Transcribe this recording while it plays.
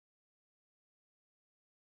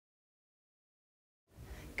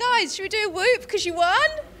guys, should we do a whoop because you won?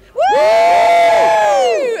 Woo!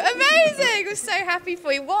 Amazing! I'm so happy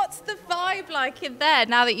for you. What's the vibe like in there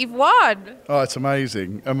now that you've won? Oh, it's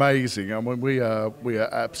amazing, amazing. I mean, we are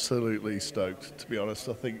absolutely stoked, to be honest.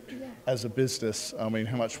 I think as a business, I mean,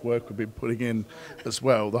 how much work we've been putting in as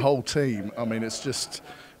well. The whole team, I mean,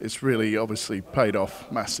 it's really obviously paid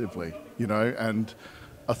off massively, you know, and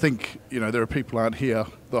I think, you know, there are people aren't here,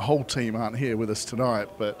 the whole team aren't here with us tonight,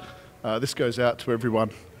 but this goes out to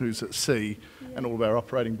everyone who's at sea and all of our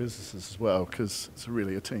operating businesses as well, because it's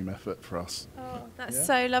really a team effort for us. Oh, that's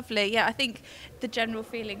so lovely. Yeah, I think the general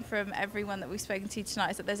feeling from everyone that we've spoken to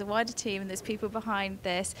tonight is that there's a wider team and there's people behind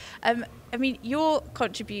this. I mean, your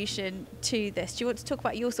contribution to this, do you want to talk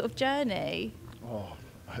about your sort of journey? Oh,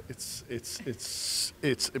 it's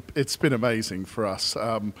been amazing for us.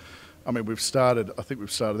 I mean, I think we've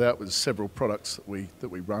started out with several products that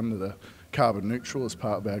we run that are carbon neutral as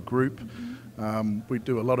part of our group. We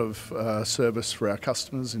do a lot of service for our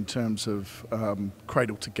customers in terms of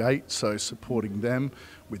cradle to gate, so supporting them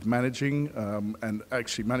with managing and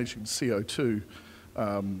actually managing CO2,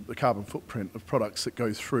 the carbon footprint of products that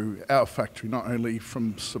go through our factory, not only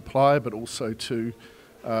from supplier but also to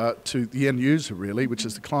the end user, really, which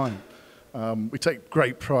is the client. We take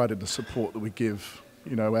great pride in the support that we give,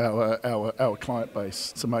 you know, our client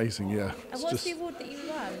base. It's amazing, yeah. And what's the award that you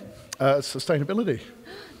won? Sustainability.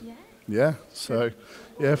 Yeah. Yeah. So,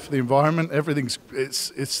 yeah, for the environment,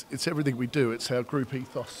 it's everything we do. It's our group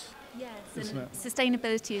ethos. Yes, and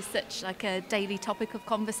sustainability is such like a daily topic of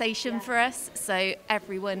conversation for us. So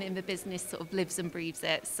everyone in the business sort of lives and breathes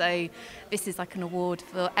it. So this is like an award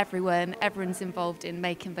for everyone. Everyone's involved in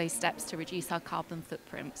making those steps to reduce our carbon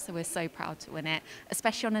footprint. So we're so proud to win it,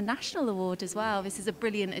 especially on a national award as well. This is a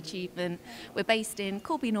brilliant achievement. We're based in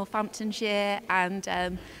Corby, Northamptonshire, and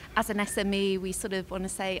as an SME, we sort of want to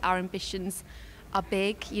say our ambitions are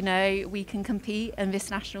big, you know, we can compete at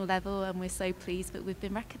this national level, and we're so pleased that we've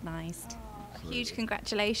been recognised. Huge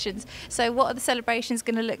congratulations. So what are the celebrations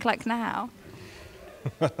going to look like now?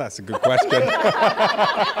 That's a good question.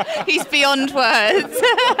 He's beyond words.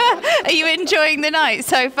 Are you enjoying the night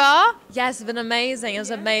so far? Yes, it's been amazing. It was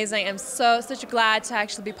amazing. I'm such glad to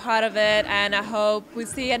actually be part of it, and I hope we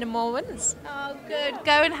see any more wins. Oh, good.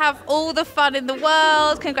 Go and have all the fun in the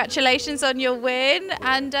world. Congratulations on your win,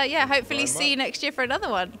 and yeah, hopefully see you next year for another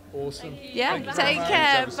one. Awesome. Yeah, take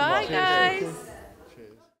care. Bye, guys.